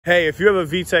Hey, if you have a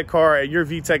VTEC car and your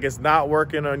VTEC is not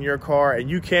working on your car and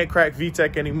you can't crack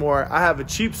VTEC anymore, I have a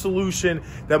cheap solution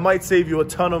that might save you a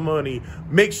ton of money.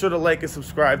 Make sure to like and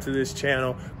subscribe to this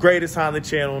channel. Greatest Honda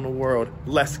channel in the world.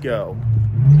 Let's go.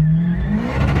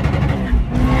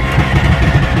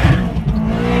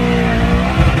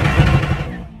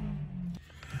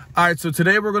 All right, so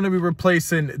today we're going to be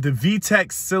replacing the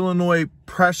VTEC solenoid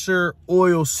pressure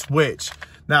oil switch.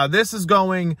 Now, this is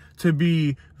going to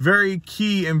be very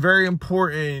key and very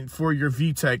important for your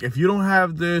VTEC. If you don't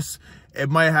have this, it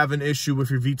might have an issue with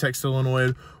your VTEC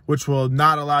solenoid, which will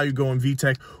not allow you to go in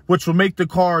VTEC, which will make the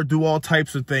car do all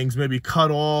types of things, maybe cut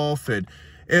off, and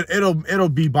it'll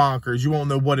be bonkers. You won't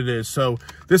know what it is. So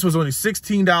this was only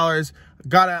 $16.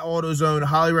 Got at AutoZone.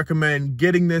 Highly recommend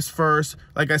getting this first.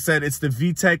 Like I said, it's the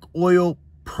VTEC oil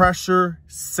pressure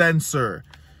sensor.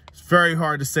 It's very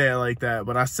hard to say it like that,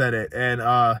 but I said it. And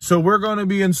so we're going to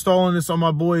be installing this on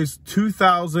my boy's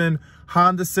 2000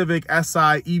 Honda Civic Si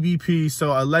EBP,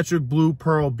 so electric blue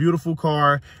pearl, beautiful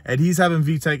car, and he's having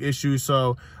VTEC issues,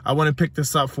 so I want to pick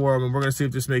this up for him, and we're going to see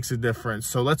if this makes a difference.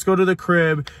 So let's go to the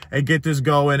crib and get this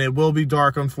going. It will be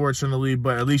dark, unfortunately,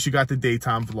 but at least you got the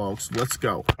daytime vlogs. Let's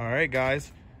go. All right,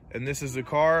 guys, and this is the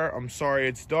car. I'm sorry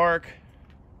it's dark,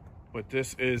 but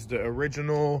this is the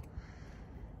original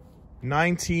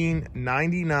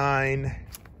 1999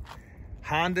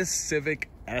 Honda Civic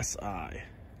Si.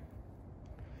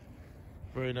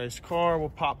 Very nice car. We'll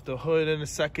pop the hood in a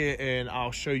second and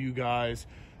I'll show you guys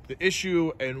the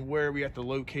issue and where we have to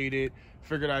locate it.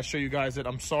 Figured I'd show you guys that.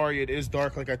 I'm sorry it is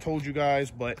dark like I told you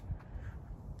guys, but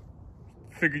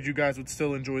figured you guys would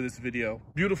still enjoy this video.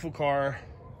 Beautiful car.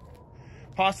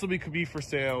 Possibly could be for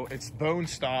sale. It's bone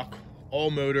stock,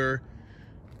 all motor,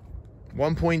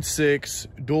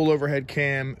 1.6 dual overhead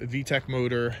cam VTEC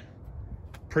motor.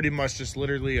 Pretty much just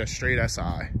literally a straight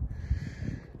SI.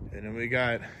 And then we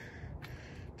got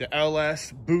the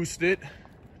LS boosted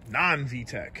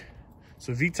non-VTEC.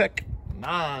 So VTEC,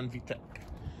 non-VTEC.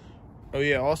 Oh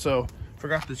yeah, also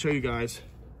forgot to show you guys,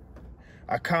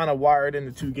 I kind of wired in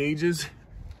the two gauges.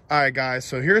 All right guys,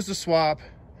 so here's the swap,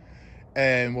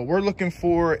 and what we're looking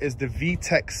for is the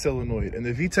VTEC solenoid, and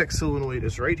the VTEC solenoid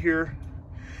is right here,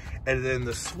 and then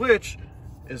the switch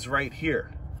is right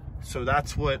here. So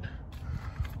that's what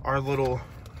our little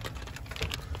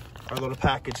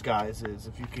package, guys, is,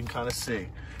 if you can kind of see.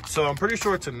 So I'm pretty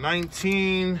sure it's a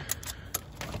 19,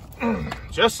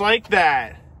 just like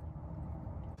that.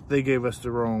 They gave us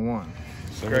the wrong one.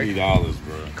 $70,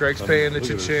 bro. Greg's paying the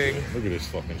cha-ching. Look at this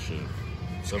fucking shit.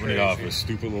 $70 for a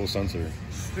stupid little sensor.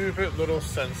 Stupid little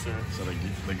sensor. So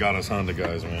they got us Honda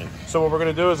guys, man. So what we're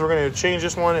gonna do is we're gonna change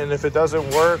this one, and if it doesn't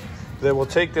work, then we'll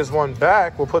take this one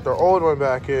back. We'll put the old one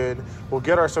back in. We'll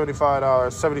get our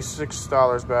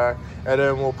 $76 back, and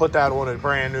then we'll put that on a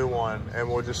brand new one, and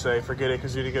we'll just say, forget it,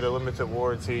 because you didn't get a limited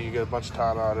warranty. You get a bunch of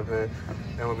time out of it,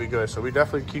 and we'll be good. So we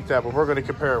definitely keep that, but we're going to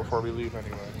compare it before we leave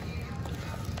anyway.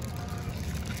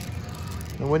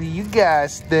 And what do you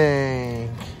guys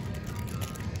think?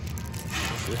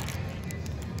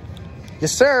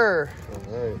 Yes, sir.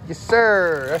 All right. Yes,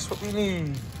 sir. That's what we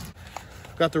need.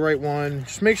 Got the right one.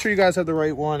 Just make sure you guys have the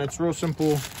right one. It's real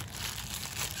simple.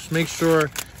 Just make sure.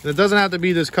 And it doesn't have to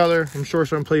be this color. I'm sure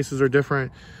some places are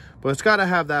different, but it's got to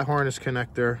have that harness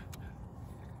connector.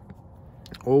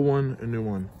 Old one and new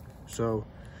one. So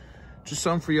just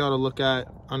something for y'all to look at,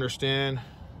 understand.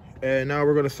 And now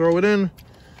we're going to throw it in.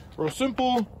 Real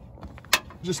simple.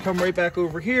 Just come right back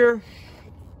over here.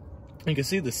 You can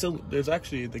see there's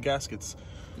actually the gaskets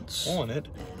on it.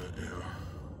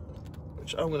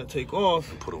 Which I'm gonna take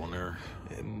off, put it on there,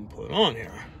 and put it on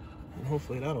here, and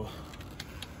hopefully that'll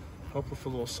help with a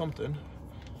little something.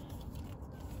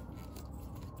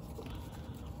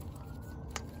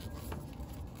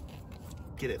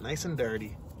 Get it nice and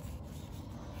dirty.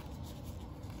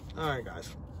 All right,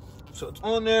 guys. So it's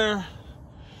on there.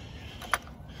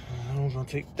 And I'm gonna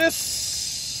take this.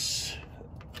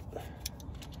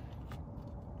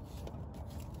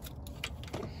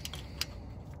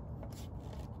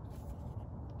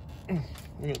 I'm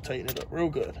gonna tighten it up real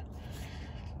good.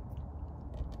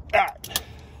 All right.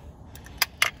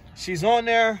 She's on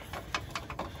there.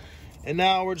 And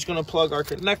now we're just gonna plug our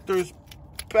connectors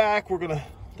back. We're gonna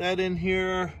that in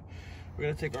here. We're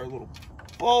gonna take our little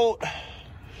bolt,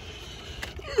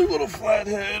 our little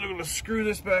flathead. We're gonna screw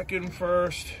this back in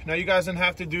first. Now you guys didn't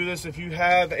have to do this. If you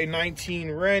have a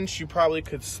 19 wrench, you probably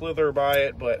could slither by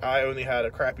it, but I only had a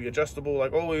crappy adjustable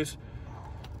like always.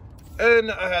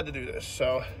 And I had to do this,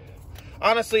 so.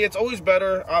 Honestly, it's always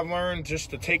better, I've learned, just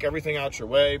to take everything out your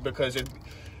way, because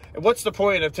And what's the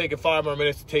point of taking 5 more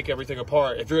minutes to take everything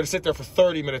apart if you're going to sit there for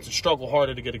 30 minutes and struggle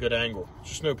harder to get a good angle? There's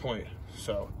just no point.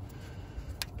 So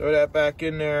throw that back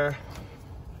in there.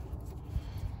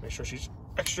 Make sure she's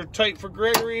extra tight for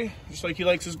Gregory, just like he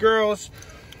likes his girls.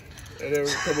 And then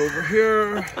we come over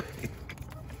here.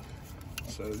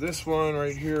 So this one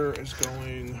right here is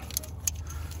going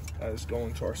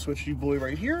to our switchy boy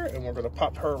right here, and we're gonna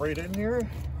pop her right in here.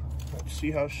 Let's see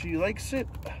how she likes it.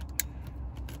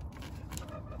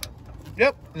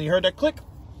 Yep, and you heard that click?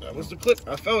 That was the click,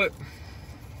 I felt it.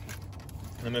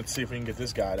 And let's see if we can get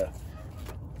this guy to.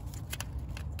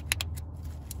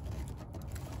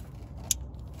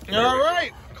 All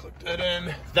right, and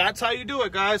then that's how you do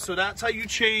it, guys. So that's how you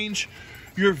change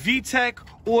your VTEC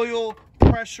oil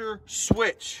pressure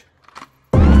switch.